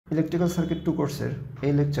Electrical circuit 2 কোর্সের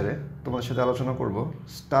এই লেকচারে তোমাদের সাথে আলোচনা করব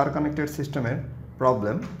স্টার কানেক্টেড সিস্টেমের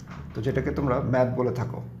প্রবলেম, তো যেটাকে তোমরা ম্যাথ বলে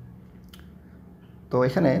থাকো। তো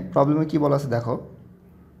এখানে প্রবলেমে কি বলা আছে দেখো,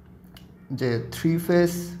 যে 3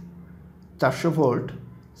 ফেজ 400 ভোল্ট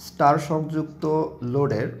স্টার সংযুক্ত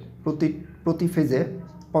লোডের প্রতি ফেজে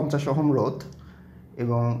 50 ওহম রোধ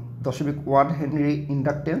এবং 0.1 হেনরি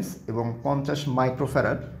ইন্ডাকটেন্স এবং 50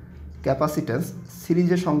 মাইক্রোফ্যারাড ক্যাপাসিটেন্স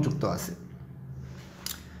সিরিজে সংযুক্ত আছে।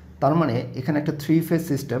 তার মানে এখানে একটা 3 ফেজ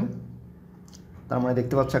সিস্টেম, তার মানে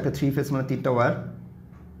দেখতে পাচ্ছ একটা 3 ফেজ মানে 3টা ওয়্যার।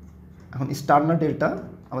 এখন স্টার না ডেল্টা,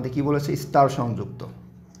 আমাদের কি বলেছে স্টার সংযুক্ত,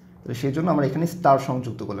 তো সেই জন্য আমরা এখানে স্টার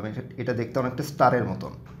সংযুক্ত করলাম। এটা দেখতে অনেকটা স্টারের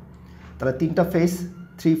মতন। তাহলে 3টা ফেজ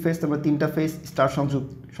 3 ফেজ, তারপরে 3টা ফেজ স্টার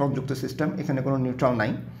সংযুক্ত সিস্টেম, এখানে কোনো নিউট্রাল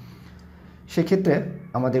নাই। সেক্ষেত্রে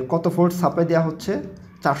আমাদের কত ভোল্ট সাপ্লাই দেওয়া হচ্ছে?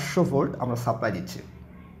 400 ভোল্ট আমরা সাপ্লাই দিচ্ছি।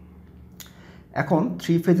 এখন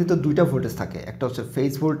 3 ফেজে তো 2টা ভোল্টেজ থাকে, একটা হচ্ছে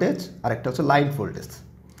ফেজ ভোল্টেজ আর একটা হচ্ছে লাইন ভোল্টেজ।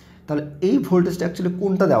 তাহলে এই ভোল্টেজটা অ্যাকচুয়ালি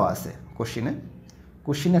কোনটা দেওয়া আছে কোশ্চিনে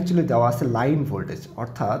অ্যাকচুয়ালি দেওয়া আছে লাইন ভোল্টেজ,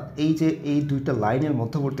 অর্থাৎ এই যে এই 2টা লাইনের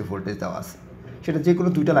মধ্যবর্তী ভোল্টেজ দেওয়া আছে, সেটা যে কোনো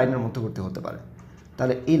 2টা লাইনের মধ্যবর্তী হতে পারে।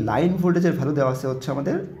 তাহলে এই লাইন ভোল্টেজের ভ্যালু দেওয়া আছে হচ্ছে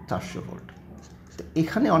আমাদের 400 ভোল্ট। তো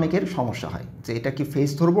এখানে অনেকের সমস্যা হয় যে এটা কি ফেজ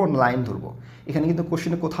ধরবো না লাইন ধরবো। এখানে কিন্তু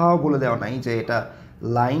কোশ্চিনে কোথাও বলে দেওয়া নাই যে এটা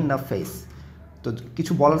লাইন না ফেজ, তো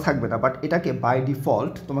কিছু বলার থাকবে না, বাট এটাকে বাই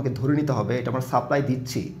ডিফল্ট তোমাকে ধরে নিতে হবে এটা আমরা সাপ্লাই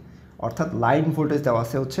দিচ্ছি, অর্থাৎ লাইন ভোল্টেজ দেওয়া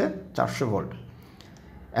আছে হচ্ছে 400 ভোল্ট।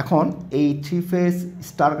 এখন এই 3 ফেজ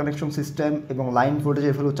স্টার কানেকশন সিস্টেম এবং লাইন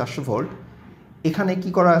ভোল্টেজের ভ্যালু 400 ভোল্ট। এখানে কি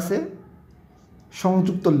করা আছে?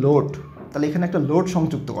 সংযুক্ত লোড। তাহলে এখানে একটা লোড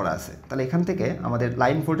সংযুক্ত করা আছে। তাহলে এখান থেকে আমাদের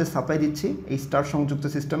লাইন ভোল্টেজ সাপ্লাই দিচ্ছি এই স্টার সংযুক্ত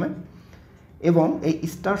সিস্টেমে, এবং এই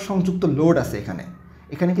স্টার সংযুক্ত লোড আছে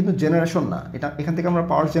এখানে কিন্তু জেনারেশন না, এখান থেকে আমরা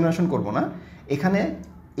পাওয়ার জেনারেশন করব না। এখানে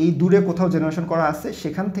এই দূরে কোথাও জেনারেশন করা আছে,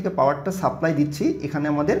 সেখান থেকে পাওয়ারটা সাপ্লাই দিচ্ছি। এখানে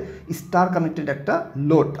আমাদের স্টার কানেক্টেড একটা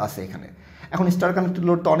লোড আছে এখানে। এখন স্টার কানেক্টেড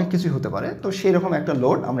লোড তো অনেক কিছুই হতে পারে, তো সেই রকম একটা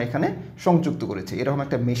লোড আমরা এখানে সংযুক্ত করেছি। এরকম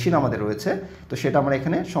একটা মেশিন আমাদের রয়েছে, তো সেটা আমরা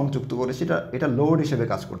এখানে সংযুক্ত করেছি, এটা লোড হিসেবে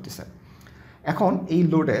কাজ করতেছে। এখন এই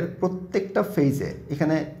লোডের প্রত্যেকটা ফেজে,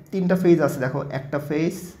 এখানে 3টা ফেজ আছে দেখো, একটা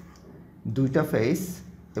ফেজ, 2টা ফেজ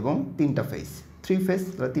এবং 3টা ফেজ। 3 ফেজ,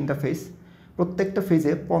 3টা ফেজ, প্রত্যেকটা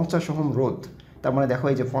ফেজে 50 ওহম রোধ। তার মানে দেখো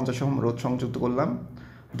এই যে 50 ওহম রোধ সংযুক্ত করলাম,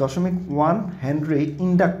 0.1 হেনরি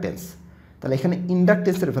ইন্ডাকটেন্স। তাহলে এখানে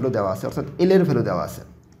ইন্ডাকটেন্সের ভ্যালু দেওয়া আছে, অর্থাৎ এল এর ভ্যালু দেওয়া আছে।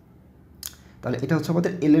 তাহলে এটা হচ্ছে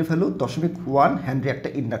আমাদের এল এর ভ্যালু, 0.1 হেনরি একটা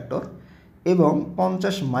ইন্ডাক্টর এবং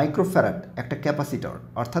 50 মাইক্রোফ্যারাড একটা ক্যাপাসিটর,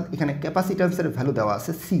 অর্থাৎ এখানে ক্যাপাসিট্যান্সের ভ্যালু দেওয়া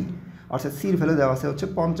আছে সি, অর্থাৎ সির ভ্যালু দেওয়া আছে হচ্ছে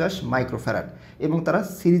 50 মাইক্রোফ্যারাড, এবং তারা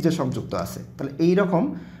সিরিজে সংযুক্ত আছে। তাহলে এই রকম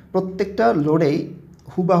প্রত্যেকটা লোডেই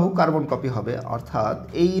হুবাহু কার্বন কপি হবে, অর্থাৎ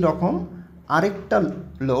এই রকম আরেকটা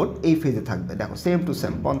লোড এই ফেজে থাকবে। দেখো সেম টু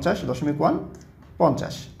সেম 50, 0.1,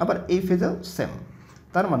 50, আবার এই ফেজেও সেম।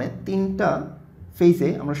 তার মানে 3টা ফেজে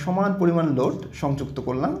আমরা সমান পরিমাণ লোড সংযুক্ত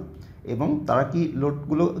করলাম, এবং তারা কি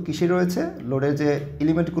লোডগুলো কিসে রয়েছে? লোডের যে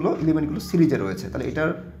এলিমেন্টগুলো সিরিজে রয়েছে। তাহলে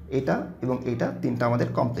এটা এবং এটা 3টা আমাদের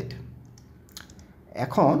কমপ্লিট।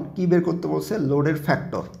 এখন কি বের করতে বলছে? লোডের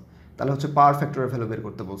ফ্যাক্টর। তাহলে হচ্ছে পাওয়ার ফ্যাক্টরের ভ্যালু বের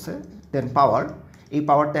করতে বলছে। দেন পাওয়ার, এই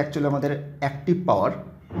পাওয়ারটা অ্যাকচুয়ালি আমাদের অ্যাক্টিভ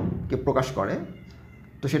পাওয়ারকে প্রকাশ করে,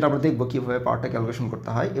 তো সেটা আমরা দেখব কীভাবে পাওয়ারটা ক্যালকুলেশন করতে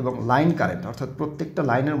হয়। এবং লাইন কারেন্ট, অর্থাৎ প্রত্যেকটা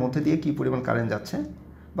লাইনের মধ্যে দিয়ে কী পরিমাণ কারেন্ট যাচ্ছে,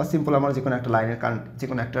 বা সিম্পল আমরা যে কোনো একটা লাইনের কারেন্ট, যে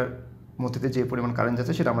কোনো একটার মধ্যে দিয়ে যে পরিমাণ কারেন্ট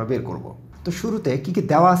যাচ্ছে সেটা আমরা বের করব। তো শুরুতে কী কী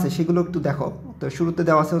দেওয়া আছে সেগুলো একটু দেখো। তো শুরুতে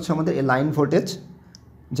দেওয়া আছে হচ্ছে আমাদের এই লাইন ভোল্টেজ,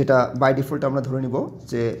 যেটা বাই ডিফল্ট আমরা ধরে নিব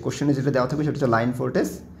যে কোশ্চেনে যেটা দেওয়া থাকবে সেটা হচ্ছে লাইন ভোল্টেজ।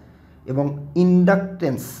 এবং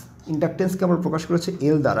ইন্ডাকটেন্সকে আমরা প্রকাশ করেছি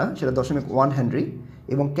এল দ্বারা, সেটা 0.1 হেনরি।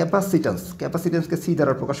 এবং ক্যাপাসিটেন্সকে সি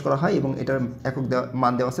দ্বারা প্রকাশ করা হয়, এবং এটার একক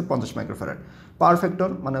মান দেওয়া আছে 50 মাইক্রোফ্যারাড। পাওয়ার ফ্যাক্টর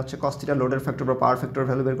মানে হচ্ছে কস থিটা, লোডের ফ্যাক্টর বা পাওয়ার ফ্যাক্টর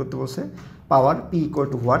ভ্যালু বের করতে বলছে। পাওয়ার পি ইকুয়াল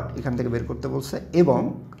টু হোয়াট, এখান থেকে বের করতে বলছে। এবং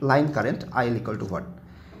line current IL equal to what.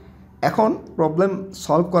 এখন প্রবলেম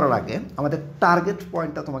সলভ করার আগে আমাদের টার্গেট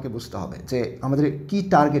পয়েন্টটা তোমাকে বুঝতে হবে, যে আমাদের কি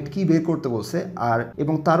টার্গেট, কি বের করতে বলছে, আর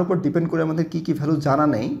এবং তার উপর ডিপেন্ড করে আমাদের কি কি ভ্যালু জানা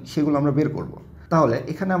নেই সেগুলো আমরা বের করব। তাহলে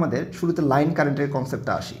এখানে আমাদের শুরুতে লাইন কারেন্টের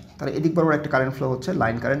কনসেপ্টটা আসি। তাহলে এদিক বরাবর একটা কারেন্ট ফ্লো হচ্ছে,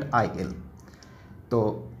 লাইন কারেন্ট আইএল। তো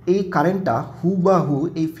এই কারেন্টটা হুবাহু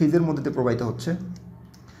এই ফেজের মধ্যে দিয়ে প্রবাহিত হচ্ছে।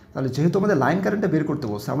 তাহলে যেহেতু আমাদের লাইন কারেন্টটা বের করতে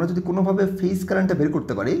বলছে, আমরা যদি কোনোভাবে ফেজ কারেন্টটা বের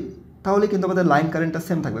করতে পারি তাহলে কিন্তু আমাদের লাইন কারেন্টটা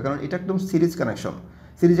সেম থাকবে, কারণ এটা একদম সিরিজ কানেকশন,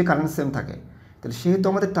 সিরিজে কারেন্ট সেম থাকে। তাহলে সেহেতু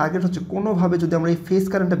আমাদের টার্গেট হচ্ছে কোনোভাবে যদি আমরা এই ফেজ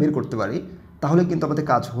কারেন্টটা বের করতে পারি তাহলে কিন্তু আমাদের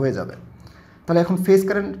কাজ হয়ে যাবে। তাহলে এখন ফেজ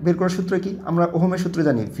কারেন্ট বের করার সূত্র কি? আমরা ওহমের সূত্র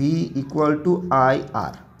জানি, ভি ইকুয়াল টু আই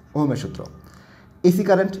আর, ওহমের সূত্র। এসি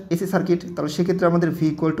কারেন্ট, এসি সার্কিট, তাহলে সেক্ষেত্রে আমাদের V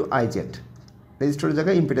equal to I Z. রেজিস্টরের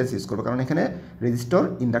জায়গায় ইম্পিডেন্স ইউজ করবো, কারণ এখানে রেজিস্টর,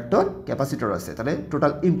 ইন্ডাক্টর, ক্যাপাসিটর আছে, তাহলে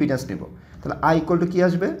টোটাল ইম্পিডেন্স নেব। তাহলে আই ইকুয়াল টু কী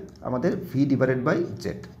আসবে আমাদের ভি ডিভাইডেড বাই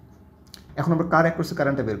জেড। এখন আমরা কার অ্যাক্রসে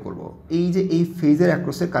কারেন্টটা বের করব, এই যে এই ফেজের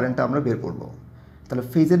অ্যাক্রসে কারেন্টটা আমরা বের করব। তাহলে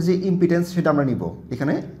ফেজের যে ইম্পিডেন্স সেটা আমরা নিব,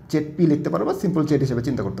 এখানে জেড পি লিখতে পারো বা সিম্পল জেড হিসেবে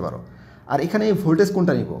চিন্তা করতে পারো। আর এখানে এই ভোল্টেজ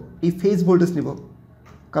কোনটা নিব, এই ফেজ ভোল্টেজ নিব,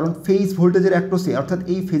 কারণ ফেজ ভোল্টেজের অ্যাক্রসে অর্থাৎ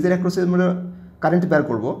এই ফেজের অ্যাক্রসে আমরা কারেন্ট বের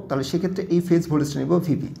করব, তাহলে সেক্ষেত্রে এই ফেজ ভোল্টেজটা নিব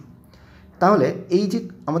ভিপি। তাহলে এই যে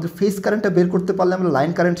আমাদের ফেজ কারেন্টটা বের করতে পারলে আমরা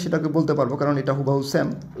লাইন কারেন্ট সেটাকে বলতে পারবো, কারণ এটা হুবাহু সেম,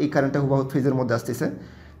 এই কারেন্টটা হুবাহু ফেজের মধ্যে আসতেছে।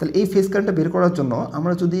 তাহলে এই ফেজ কারেন্টটা বের করার জন্য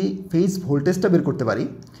আমরা যদি ফেজ ভোল্টেজটা বের করতে পারি,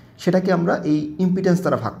 সেটাকে আমরা এই ইম্পিডেন্স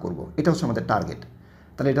দ্বারা ভাগ করব, এটা হচ্ছে আমাদের টার্গেট।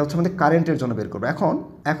 তাহলে এটা হচ্ছে আমাদের কারেন্টের জন্য বের করবো।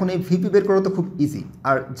 এখন এই ভিপি বের করা তো খুব ইজি।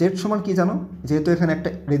 আর জেড সমান কি জানো, যেহেতু এখানে একটা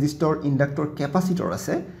রেজিস্টর, ইন্ডাক্টর, ক্যাপাসিটর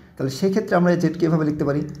আছে, তাহলে সেক্ষেত্রে আমরা জেডকে এভাবে লিখতে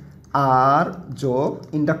পারি আর যোগ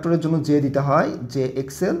ইন্ডাক্টরের জন্য জে দিতে হয় জে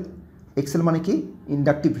এক্সেল, এক্সেল মানে কি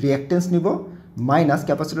ইন্ডাকটিভ রিঅ্যাক্টেন্স নিব, মাইনাস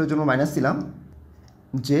ক্যাপাসিটরের জন্য মাইনাস দিলাম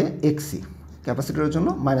জে এক্সি, ক্যাপাসিটরের জন্য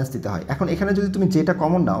মাইনাস দিতে হয়। এখন এখানে যদি তুমি যেটা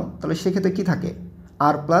কমন নাও, তাহলে সেক্ষেত্রে কী থাকে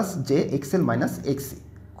আর প্লাস জে এক্সেল মাইনাস এক্সি,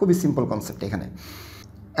 খুবই সিম্পল কনসেপ্ট এখানে।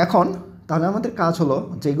 এখন তাহলে আমাদের কাজ হলো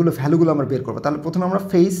যেগুলো ভ্যালুগুলো আমরা বের করবো। তাহলে প্রথমে আমরা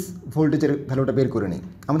ফেজ ভোল্টেজের ভ্যালুটা বের করে নিই।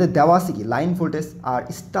 আমাদের দেওয়া আছে কি লাইন ভোল্টেজ, আর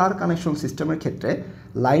স্টার কানেকশন সিস্টেমের ক্ষেত্রে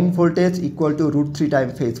line voltage equal to √3 time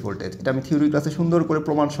phase voltage. এটা আমি থিওরি ক্লাসে সুন্দর করে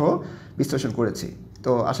প্রমাণ সহ বিশ্লেষণ করেছি,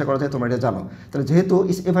 তো আশা করা যায় তোমরা এটা জানো। তাহলে যেহেতু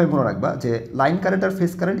এভাবে মনে রাখবা যে লাইন কারেন্ট আর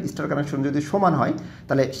ফেজ কারেন্ট স্টার কানেকশন যদি সমান হয়,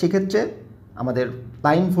 তাহলে সেক্ষেত্রে আমাদের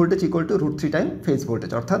line voltage equal to √3 time phase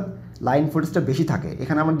voltage, অর্থাৎ লাইন ভোল্টেজটা বেশি থাকে।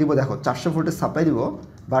 এখানে আমরা দিব দেখো 400 ভোল্টেজ সাপ্লাই দিব,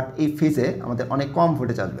 বাট এই ফেজে আমাদের অনেক কম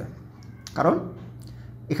ভোল্টেজ আসবে, কারণ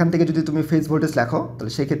এখান থেকে যদি তুমি ফেজ ভোল্টেজ লেখো,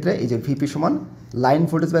 তাহলে সেক্ষেত্রে এই যে ভিপি সমান লাইন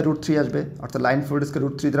ভোল্টেজ বাই √3 আসবে, অর্থাৎ লাইন ভোল্টেজকে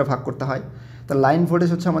 √3 দ্বারা ভাগ করতে হয়। তাহলে লাইন ভোল্টেজ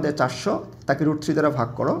হচ্ছে আমাদের 400, তাকে √3 দ্বারা ভাগ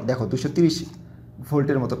করো, দেখো 230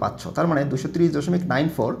 ভোল্টের মতো পাচ্ছ। তার মানে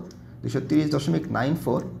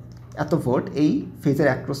 230.94 এত ভোল্ট এই ফেজের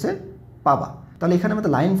অ্যাক্রসে পাবা। তাহলে এখানে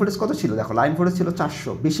আমাদের লাইন ভোল্টেজ কত ছিল, দেখো লাইন ভোল্টেজ ছিল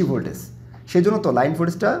 400, বেশি ভোল্টেজ, সেই জন্য তো লাইন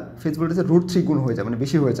ভোল্টেজটা ফেজ ভোল্টেজের √3 গুণ হয়ে যায়, মানে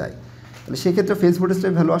বেশি হয়ে যায়। তাহলে সেক্ষেত্রে ফেজ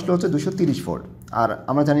ভোল্টেজটার ভ্যালু আসলে হচ্ছে 230 ভোল্ট, আর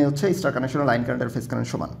আমরা জানি হচ্ছে স্টার কানেকশনের লাইন কারেন্ট আর ফেজ কারেন্ট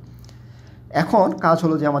সমান। এখন কাজ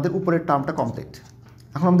হলো যে আমাদের উপরের টার্মটা কমপ্লিট,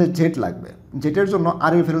 এখন আমাদের জেড লাগবে। জেডের জন্য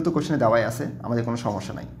আর এর ভ্যালু তো কোশ্চেনে দেওয়াই আছে, আমাদের কোনো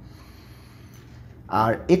সমস্যা নাই।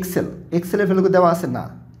 আর এক্সেলের ভ্যালু দেওয়া আছে না,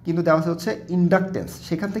 কিন্তু দেওয়া আছে হচ্ছে ইন্ডাকটেন্স,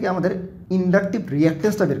 সেখান থেকে আমাদের ইন্ডাকটিভ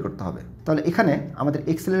রিঅ্যাক্টেন্সটা বের করতে হবে। তাহলে এখানে আমাদের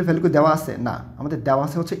এক্সেলের ভ্যালুকে দেওয়া আছে না, আমাদের দেওয়া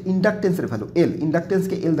আছে হচ্ছে ইন্ডাকটেন্সের ভ্যালু এল,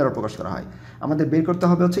 ইন্ডাকটেন্সকে এল দ্বারা প্রকাশ করা হয়। আমাদের বের করতে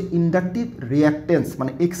হবে হচ্ছে ইন্ডাকটিভ রিঅ্যাক্টেন্স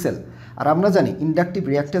মানে এক্সেল, আর আমরা জানি ইন্ডাকটিভ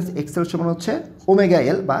রিঅ্যাক্টেন্স এক্সেল সমান হচ্ছে ওমেগা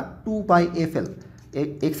এল বা 2πfl।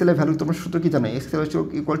 এক্সেলের ভ্যালু তোমরা সূত্র কি জানো, Excel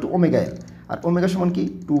equal to omega L, R omega সমান কি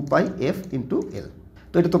 2πf × এল,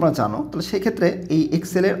 তো এটা তোমরা জানো। তাহলে সেক্ষেত্রে এই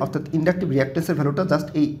এক্সেলের অর্থাৎ ইন্ডাকটিভ রিঅ্যাক্টেন্সের ভ্যালুটা জাস্ট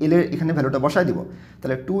এই এলের এখানে ভ্যালুটা বসায় দিব।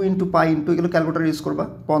 তাহলে 2 × π এগুলো ক্যালকুলেটার ইউজ করবা।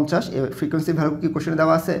 50 ফ্রিকোয়েন্সি ভ্যালু কি কোশ্চেনে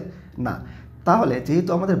দেওয়া আছে না, তাহলে যেহেতু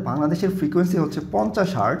আমাদের বাংলাদেশের ফ্রিকোয়েন্সি হচ্ছে 50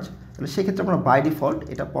 হার্টজ, তাহলে সেক্ষেত্রে আমরা বাই ডিফল্ট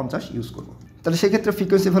এটা 50 ইউজ করবো। তাহলে সেক্ষেত্রে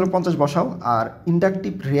ফ্রিকোয়েন্সি ভ্যালু 50 বসাও। আর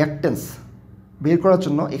ইন্ডাকটিভ রিঅ্যাক্টেন্স বের করার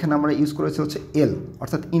জন্য এখানে আমরা ইউজ করেছি হচ্ছে এল,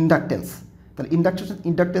 অর্থাৎ ইন্ডাকটেন্স। তাহলে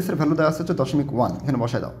ইন্ডাকটেন্সের ভ্যালু দেওয়া আছে হচ্ছে 0.1, এখানে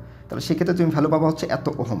বসায় দাও। তাহলে সেক্ষেত্রে তুমি ভ্যালু পাবা হচ্ছে এত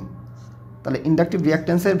ওহম। তাহলে ইন্ডাকটিভ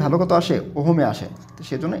রিঅ্যাক্টেন্সের ভ্যালু কত আসে, ওহমে আসে, তো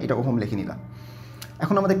সেজন্য এটা ওহম লিখে নিলাম।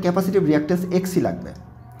 এখন আমাদের ক্যাপাসিটিভ রিঅ্যাক্টেন্স এক্সি লাগবে।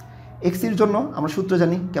 এক্সির জন্য আমরা সূত্র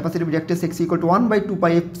জানি, capacitive reactance এক্সি equal to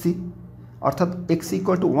 1/2πfc, অর্থাৎ এক্সি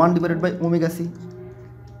ইকুয়াল টু 1/ωc।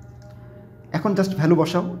 এখন জাস্ট ভ্যালু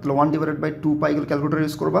বসাও, তাহলে 1/2π এগুলো ক্যালকুলেটার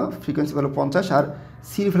ইউজ করবা। ফ্রিকোয়েন্সি ভ্যালু 50, আর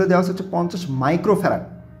সির ভ্যালু দেওয়া হচ্ছে 50 মাইক্রোফ্যারাড।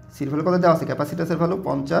 সির ভ্যালু কত দেওয়া আছে, ক্যাপাসিটাসের ভ্যালু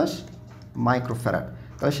 50 মাইক্রোফ্যারাড।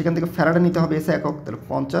 তাহলে সেখান থেকে ফ্যারাডে নিতে হবে এসে একক, তাহলে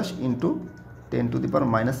 50 ×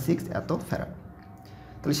 10⁻⁻6 এত ফ্যারাড।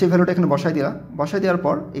 তাহলে সেই ভ্যালুটা এখানে বসাই দিলাম। বসাই দেওয়ার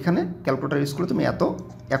পর এখানে ক্যালকুলেটার ইউজ করলে তুমি এত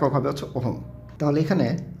একক হবে হচ্ছে ওহম। তাহলে এখানে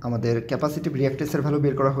আমাদের ক্যাপাসিটিভ রিঅ্যাক্টেন্সের ভ্যালু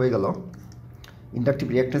বের করা হয়ে গেল, ইন্ডাকটিভ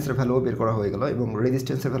রিঅ্যাক্টেন্সের ভ্যালুও বের করা হয়ে গেল, এবং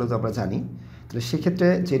রেজিস্ট্যান্সের ভ্যালু তো আমরা জানি। তাহলে সেক্ষেত্রে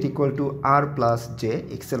Z equal to R plus J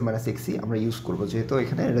XL minus এক্সি আমরা ইউজ করবো, যেহেতু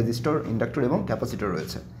এখানে রেজিস্টর, ইন্ডাক্টর এবং ক্যাপাসিটর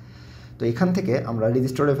রয়েছে। তো এখান থেকে আমরা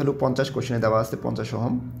রেজিস্টরের ভ্যালু 50 কোশ্চেনে দেওয়া আছে 50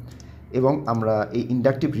 ওহম, এবং আমরা এই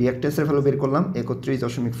ইন্ডাকটিভ রিঅ্যাক্টেন্সের ভ্যালু বের করলাম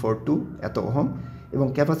 31.42 এত ওহম, এবং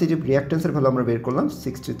ক্যাপাসিটিভ রিঅ্যাক্টেন্সের ভ্যালু আমরা বের করলাম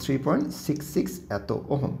 63.66 এত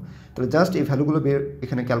ওহম। তাহলে জাস্ট এই ভ্যালুগুলো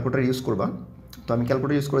এখানে ক্যালকুলেটার ইউজ করবা। তো আমি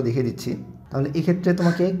ক্যালকুলেটার ইউজ করে দেখিয়ে দিচ্ছি। তাহলে এক্ষেত্রে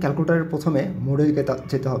তোমাকে ক্যালকুলেটারের প্রথমে মোডে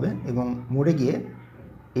যেতে হবে, এবং মোডে গিয়ে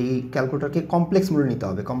এই ক্যালকুলেটারকে কমপ্লেক্স মোডে নিতে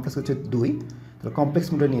হবে। কমপ্লেক্স হচ্ছে 2, তাহলে কমপ্লেক্স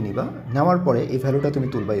মোডে নিয়ে নিবা। নেওয়ার পরে এই ভ্যালুটা তুমি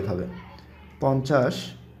তুলবা এইভাবে, 50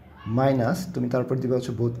 মাইনাস তুমি তারপর দিবে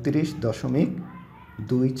হচ্ছে 32.2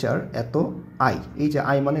 2 4 এত আই, এই যে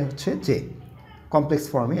আই মানে হচ্ছে যে কমপ্লেক্স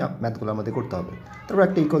ফর্মে ম্যাথগুলো আমাদের করতে হবে। তারপর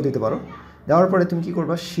একটা ইকুয়াল দিতে পারো, দেওয়ার পরে তুমি কী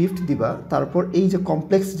করবা, শিফট দিবা, তারপর এই যে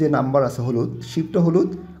কমপ্লেক্স যে নাম্বার আছে হলুদ, শিফটও হলুদ,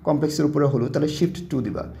 কমপ্লেক্সের উপরে হলুদ, তাহলে শিফট 2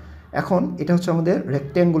 দিবা। এখন এটা হচ্ছে আমাদের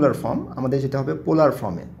রেক্ট্যাঙ্গুলার ফর্ম, আমাদের যেতে হবে পোলার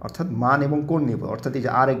ফর্মে, অর্থাৎ মান এবং কোণ নিব, অর্থাৎ এই যে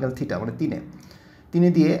আর অ্যাঙ্গেল থিটা মানে 3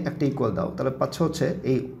 দিয়ে একটা ইকুয়াল দাও, তাহলে পাচ্ছ হচ্ছে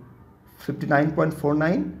এই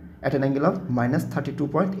 59.49 অ্যাট অ্যান অ্যাঙ্গেল অফ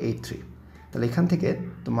 -32.83। তাহলে এখান থেকে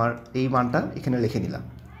তোমার এই মানটা এখানে লিখে নিলাম।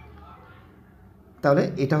 তাহলে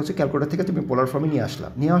এটা হচ্ছে ক্যালকুলেটর থেকে তুমি পোলার ফর্মে নিয়ে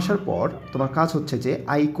আসলাম। নিয়ে আসার পর তোমার কাজ হচ্ছে যে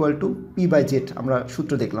আই ইকুয়াল টু P/Z, আমরা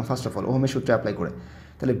সূত্র দেখলাম ফার্স্ট অফ অল ওহমের সূত্রে অ্যাপ্লাই করে।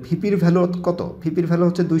 তাহলে ভিপির ভ্যালু কত, ভিপির ভ্যালু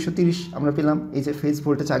হচ্ছে 230 আমরা পেলাম। এই যে ফেজ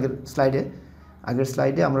ভোল্টেজ আগের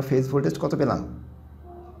স্লাইডে আমরা ফেজ ভোল্টেজ কত পেলাম,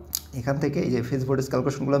 এখান থেকে এই যে ফেজ ভোল্টেজ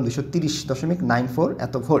ক্যালকুলেশন করলাম 230.94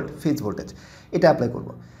 এত ভোল্ট ফেজ ভোল্টেজ, এটা অ্যাপ্লাই করব।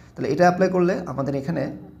 তাহলে এটা অ্যাপ্লাই করলে আমাদের এখানে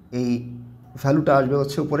এই ভ্যালুটা আসবে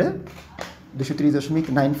হচ্ছে উপরে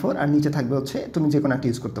 230.94 আর নিচে থাকবে হচ্ছে, তুমি যে কোনো একটা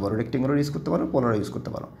ইউজ করতে পারো, রেক্টেঙ্গুলার ইউজ করতে পারো, পোলার ইউজ করতে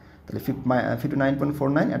পারো। তাহলে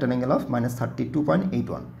 59.49 অ্যাট অ্যান অ্যাঙ্গেল অফ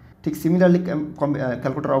 -32.81। ঠিক সিমিলারলি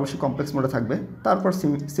ক্যালকুলেটর অবশ্যই কমপ্লেক্স মোডে থাকবে। তারপর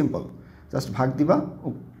সিম্পল জাস্ট ভাগ দিবা,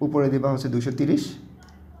 উপরে দিবা হচ্ছে 230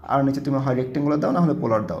 আর নিচে তুমি হয় রেক্টেঙ্গুলার দাও না হলে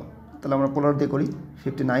পোলার দাও। তাহলে আমরা পোলার দিয়ে করি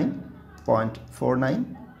 59.49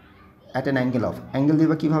 at an angle of, angle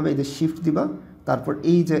দিবা কীভাবে, এই যে শিফট দিবা, তারপর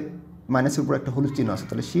এই যে মাইনাসের উপর একটা হলুদ চিহ্ন আছে,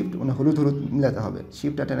 তাহলে শিফট মানে হলুদ মিলাতে হবে,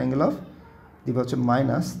 shift at an angle of দিবা হচ্ছে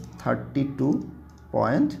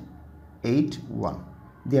 -32.81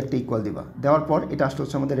 দিয়ে একটা ইকুয়াল দিবা। দেওয়ার পর এটা আসলে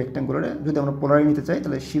হচ্ছে আমাদের রেক্ট্যাঙ্গুলারে, যদি আমরা পোলারে নিতে চাই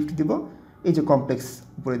তাহলে শিফট দিব, এই যে কমপ্লেক্স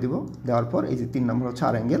উপরে দিব, দেওয়ার পর এই যে 3 নম্বর হচ্ছে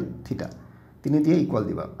আর অ্যাঙ্গেল থিটা, 3 দিয়ে ইকুয়াল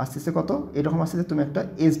দিবা। আসতেছে কত, এরকম আসতেছে, তুমি একটা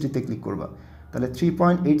এইচডিতে ক্লিক করবা, তাহলে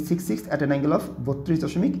 3.866 অ্যাট অ্যান অ্যাঙ্গেল অফ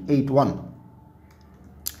 32.81,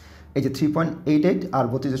 এই যে 3.88 আর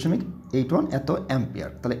 32.81 এত অ্যাম্পিয়ার।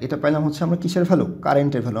 তাহলে এটা পাইলাম হচ্ছে আমরা কিসের ভ্যালু,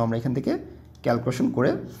 কারেন্টের ভ্যালু। আমরা এখান থেকে ক্যালকুলেশন করে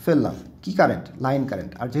ফেললাম কি কারেন্ট, লাইন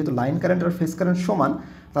কারেন্ট। আর যেহেতু লাইন কারেন্ট আর ফেজ কারেন্ট সমান,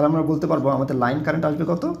 তাহলে আমরা বলতে পারবো আমাদের লাইন কারেন্ট আসবে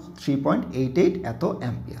কত, 3.88 এত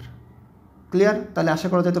অ্যাম্পিয়ার। ক্লিয়ার? তাহলে আশা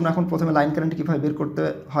করা যায় তোমরা এখন প্রথমে লাইন কারেন্ট কীভাবে বের করতে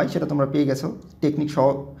হয় সেটা তোমরা পেয়ে গেছো, টেকনিক সহ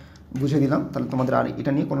বুঝে দিলাম, তাহলে তোমাদের আর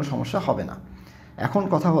এটা নিয়ে কোনো সমস্যা হবে না। এখন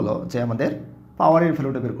কথা হলো যে আমাদের পাওয়ারের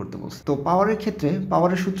ভ্যালুটা বের করতে বলছে। তো পাওয়ারের ক্ষেত্রে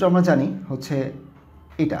পাওয়ারের সূত্র আমরা জানি হচ্ছে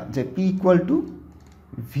এটা, যে P =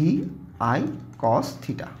 VI cos θ।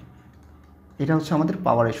 এটা হচ্ছে আমাদের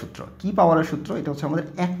পাওয়ারের সূত্র। কি পাওয়ারের সূত্র? এটা হচ্ছে আমাদের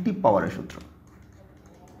অ্যাক্টিভ পাওয়ারের সূত্র,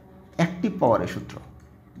 অ্যাক্টিভ পাওয়ারের সূত্র।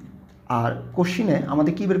 আর কোশ্চিনে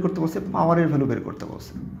আমাদের কি বের করতে বলছে, পাওয়ারের ভ্যালু বের করতে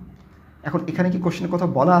বলছে। এখন এখানে কি কোশ্চিনের কথা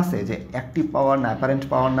বলা আছে যে অ্যাক্টিভ পাওয়ার না অ্যাপারেন্ট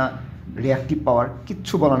পাওয়ার না রিঅ্যাক্টিভ পাওয়ার,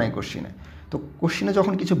 কিচ্ছু বলা নাই কোশ্চিনে। তো কোশ্চিনে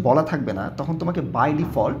যখন কিছু বলা থাকবে না তখন তোমাকে বাই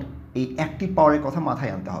ডিফল্ট এই অ্যাক্টিভ পাওয়ারের কথা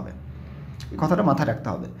মাথায় আনতে হবে, এই কথাটা মাথায় রাখতে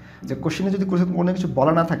হবে যে কোশ্চিনে যদি কোনো কিছু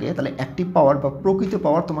বলা না থাকে তাহলে অ্যাক্টিভ পাওয়ার বা প্রকৃত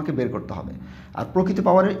পাওয়ার তোমাকে বের করতে হবে। আর প্রকৃত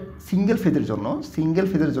পাওয়ারের সিঙ্গেল ফেজের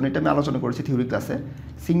জন্য এটা আমি আলোচনা করেছি থিওরি ক্লাসে,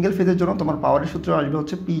 সিঙ্গেল ফেজের জন্য তোমার পাওয়ারের সূত্র আসবে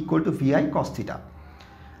হচ্ছে P = VI cos θ।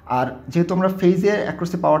 আর যেহেতু আমরা ফেজে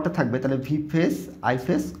অ্যাক্রসে পাওয়ারটা থাকবে তাহলে V phase I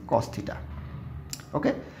phase cos θ।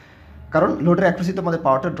 ওকে, কারণ লোডের অ্যাক্রসে তোমাদের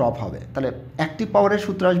পাওয়ারটা ড্রপ হবে। তাহলে অ্যাক্টিভ পাওয়ারের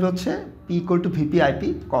সূত্র আসবে হচ্ছে P = VP IP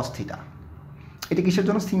cos θ। এটা কিসের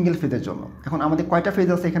জন্য? সিঙ্গেল ফেজের জন্য। এখন আমাদের কয়টা ফেজ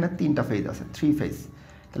আছে এখানে? 3টা ফেজ আছে, 3 ফেজ।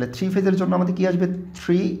 তাহলে 3 ফেজের জন্য আমাদের কি আসবে?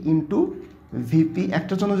 3 × VP,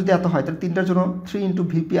 একটার জন্য যদি এত হয় তাহলে 3টার জন্য 3 ×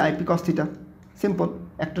 VP IP cos θ। সিম্পল,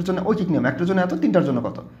 একটার জন্য ঐকিক নিয়ম, একটার জন্য এত, 3টার জন্য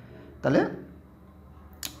কত, তাহলে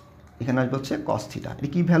এখানে আসবে হচ্ছে cos θ। এটা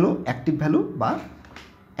কি ভ্যালু? অ্যাক্টিভ ভ্যালু বা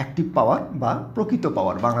অ্যাক্টিভ পাওয়ার বা প্রকৃত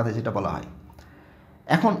পাওয়ার বাংলাতে যেটা বলা হয়।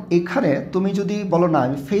 এখন এখানে তুমি যদি বলো না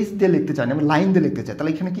আমি ফেজ দিয়ে লিখতে চাই না, আমি লাইন দিয়ে লিখতে চাই,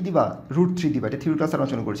 তাহলে এখানে কি দিবা? √3 দিবা। এটা থিওরি ক্লাসে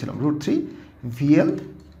আলোচনা করেছিলাম, √3 VL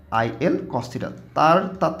IL cos θ।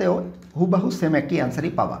 তাতেও হুবাহু সেম একই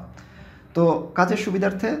অ্যান্সারই পাবা। তো কাজের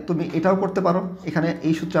সুবিধার্থে তুমি এটাও করতে পারো, এখানে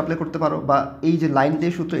এই সূত্রে অ্যাপ্লাই করতে পারো, বা এই যে লাইন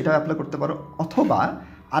দিয়ে সূত্র এটাও অ্যাপ্লাই করতে পারো, অথবা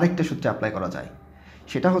আরেকটা সূত্রে অ্যাপ্লাই করা যায়।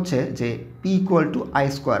 সেটা হচ্ছে যে P =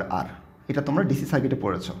 I²R। এটা তোমরা ডিসি সার্কিটে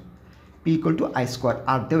পড়েছো, P =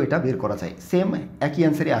 I²R দিয়েও এটা বের করা যায়, সেম একই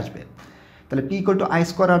অ্যান্সারই আসবে। তাহলে P =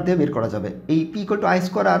 I²R দিয়ে বের করা যাবে। এই P =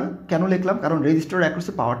 I²R কেন লিখলাম? কারণ রেজিস্টরের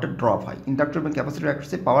অ্যাক্রসে পাওয়ারটা ড্রপ হয়, ইন্ডাক্টর এবং ক্যাপাসিটর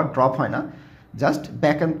অ্যাক্রসে পাওয়ার ড্রপ হয় না, জাস্ট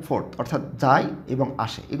ব্যাক অ্যান্ড ফোর্থ, অর্থাৎ যায় এবং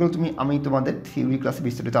আসে। এগুলো আমি তোমাদের থিওরি ক্লাসে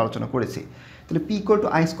বিস্তারিত আলোচনা করেছি। তাহলে P =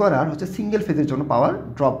 I²R হচ্ছে সিঙ্গেল ফেজের জন্য পাওয়ার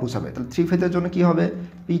ড্রপ বোঝাবে। তাহলে 3 ফেজের জন্য কী হবে?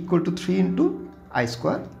 P = 3 ×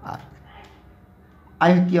 I²R।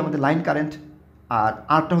 I কি আমাদের লাইন কারেন্ট, আর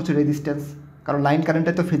আরটা হচ্ছে রেজিস্ট্যান্স, কারণ লাইন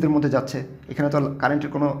কারেন্টটাই তো ফেজের মধ্যে যাচ্ছে, এখানে তো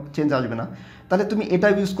কারেন্টের কোনো চেঞ্জ আসবে না। তাহলে তুমি এটা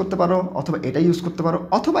ইউজ করতে পারো, অথবা এটা ইউজ করতে পারো,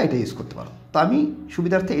 অথবা এটা ইউজ করতে পারো। তো আমি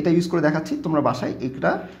সুবিধার্থে এটা ইউজ করে দেখাচ্ছি, তোমরা বাসায়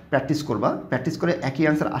এটা প্র্যাকটিস করবা, প্র্যাকটিস করে একই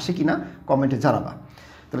অ্যান্সার আসে কি না কমেন্টে জানাবা।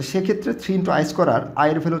 তাহলে সেক্ষেত্রে 3 × I স্কোয়ার, আর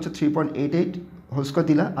এর ভ্যালু হচ্ছে 3.88 হোল স্কোয়ার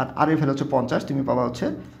দিলা, আর আর এর ভ্যালু হচ্ছে 50, তুমি পাবা হচ্ছে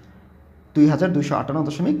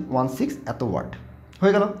 2258.16 এত ওয়াট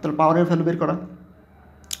হয়ে গেল। তাহলে পাওয়ারের ভ্যালু বের করা,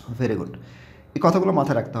 ভেরি গুড। এই কথাগুলো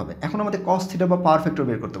মাথায় রাখতে হবে। এখন আমাদের cos থিটা বা পাওয়ার ফ্যাক্টর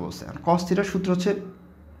বের করতে বলছে। আর cos থিটার সূত্র হচ্ছে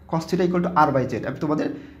cos theta equal to R/Z। আমি তোমাদের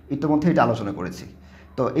ইতিমধ্যে এটা আলোচনা করেছি।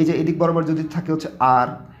 তো এই যে এদিক বরাবর যদি থাকে হচ্ছে R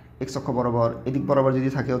এক্স অক্ষ বরাবর, এদিক বরাবর যদি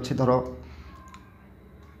থাকে হচ্ছে ধরো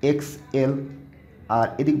XL, আর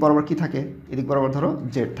এদিক বরাবর কি থাকে, এদিক বরাবর ধরো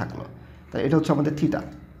Z থাকলো, তাহলে এটা হচ্ছে আমাদের থিটা।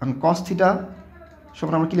 এখন cos থিটা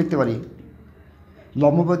সমান আমরা কি লিখতে পারি,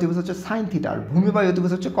 লম্ব বাই অতিভুজ হচ্ছে সাইন থিটা, আর ভূমি বাই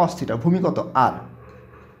অতিভুজ হচ্ছে cos থিটা। ভূমি কত R,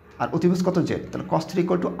 আর অতিভুজ কত Z, তাহলে cos theta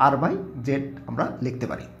equal to R/Z আমরা লিখতে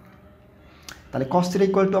পারি। তাহলে cos থিটা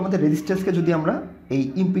ইকুয়াল টু আমাদের রেজিস্ট্যান্সকে যদি আমরা এই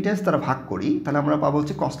ইম্পিডেন্স দ্বারা ভাগ করি, তাহলে আমরা পাবো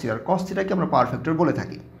হচ্ছে cos থিটা। আর cos থিটাকে আমরা পাওয়ার ফ্যাক্টর বলে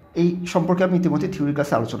থাকি। এই সম্পর্কে আমি ইতিমধ্যে থিওরি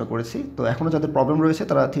ক্লাসে আলোচনা করেছি। তো এখনও যাদের প্রবলেম রয়েছে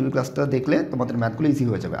তারা থিওরি ক্লাসটা দেখলে তোমাদের ম্যাথগুলো ইজি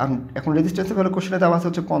হয়ে যাবে। আর এখন রেজিস্ট্যান্সের ভ্যালু কোশ্চেনে দেওয়া আছে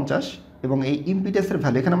হচ্ছে 50, এবং এই ইম্পিডেন্সের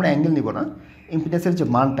ভ্যালু, এখানে আমরা অ্যাঙ্গেল নিব না, ইম্পিডেন্সের যে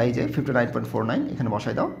মানটাই যে 59.49 এখানে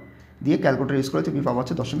বসাই দাও, দিয়ে ক্যালকুলেটর ইউজ করে তুমি পাবো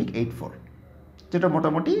হচ্ছে 0.84, যেটা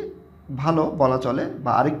মোটামুটি ভালো বলা চলে,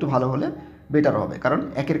 বা আরেকটু ভালো হলে বেটার হবে, কারণ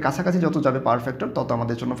একের কাছাকাছি যত যাবে পাওয়ার ফ্যাক্টর তত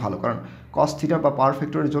আমাদের জন্য ভালো। কারণ cos থিটা বা পাওয়ার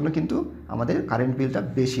ফ্যাক্টরের জন্য কিন্তু আমাদের কারেন্ট বিলটা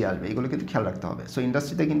বেশি আসবে, এগুলো কিন্তু খেয়াল রাখতে হবে। সো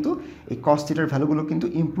ইন্ডাস্ট্রিতে কিন্তু এই cos থিটার ভ্যালুগুলো কিন্তু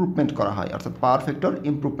ইমপ্রুভমেন্ট করা হয়, অর্থাৎ পাওয়ার ফ্যাক্টর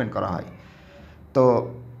ইমপ্রুভমেন্ট করা হয়। তো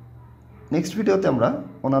নেক্সট ভিডিওতে আমরা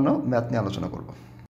অন্যান্য ম্যাথ নিয়ে আলোচনা করব।